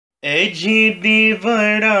एजी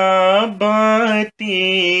दीवड़ा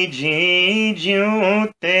बातीजी ज्यूं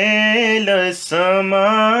तेल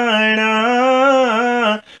समाणा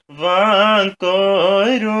वाको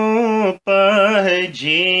रूप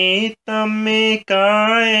जी तमे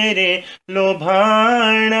कायरे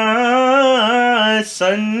लोभाणा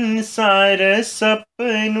संसार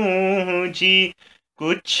सपनु जी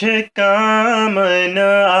कुछ काम न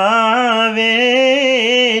आवे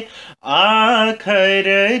आखर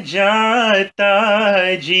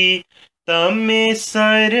जाताजी तमे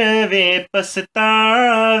सर्वे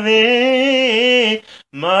पस्तावे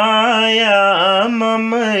माया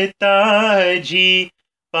ममता जी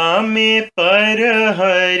पामे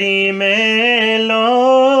परहरि मेलो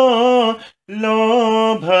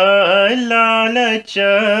लोभ लालच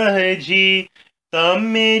जी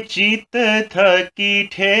तमे चित थकी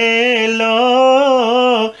ठेलो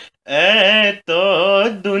ए तो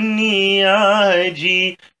दुनिया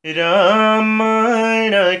जी रमणकी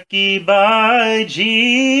बाजी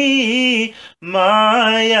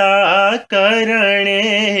माया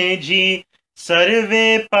करणे जी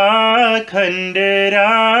सर्वे पाखंड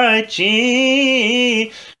राची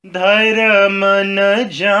धर्म न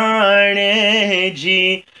जाने जी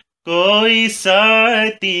कोई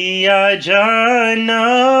सतिया जाना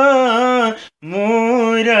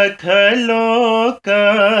मूर्ख लोक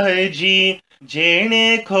जी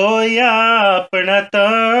जेने खोया अपना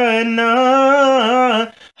तना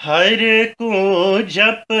हर को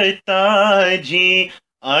जपता जी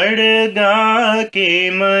अड़गा के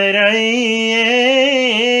मरइए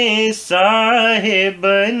साहेब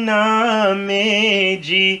नामे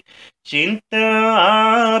जी चिंत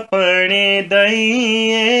आपने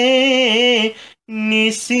दइए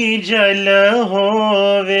निसी जल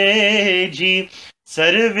होवे जी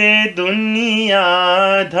सर्वे दुनिया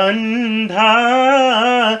धंधा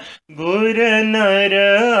गुर नर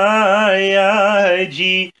आया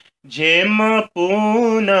जी जेम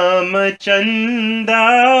पूनम चंदा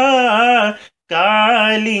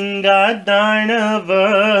कालिंगा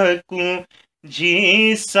दानवकु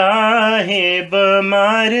जी साहेब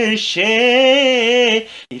मारशे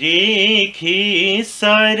रेखी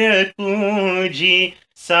सरकू जी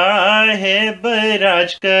साहेब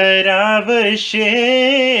राज करावशे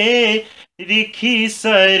रिखी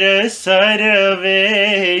सर सरवे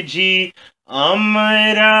जी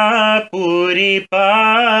अमरा पूरी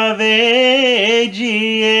पावे जी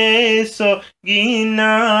एसो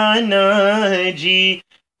गिनान जी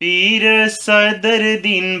पीर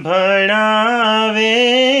सदरदीन भणावे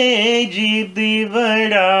जी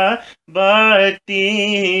दीवड़ा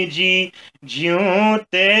बाती जी ज्यों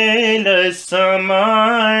तेल समा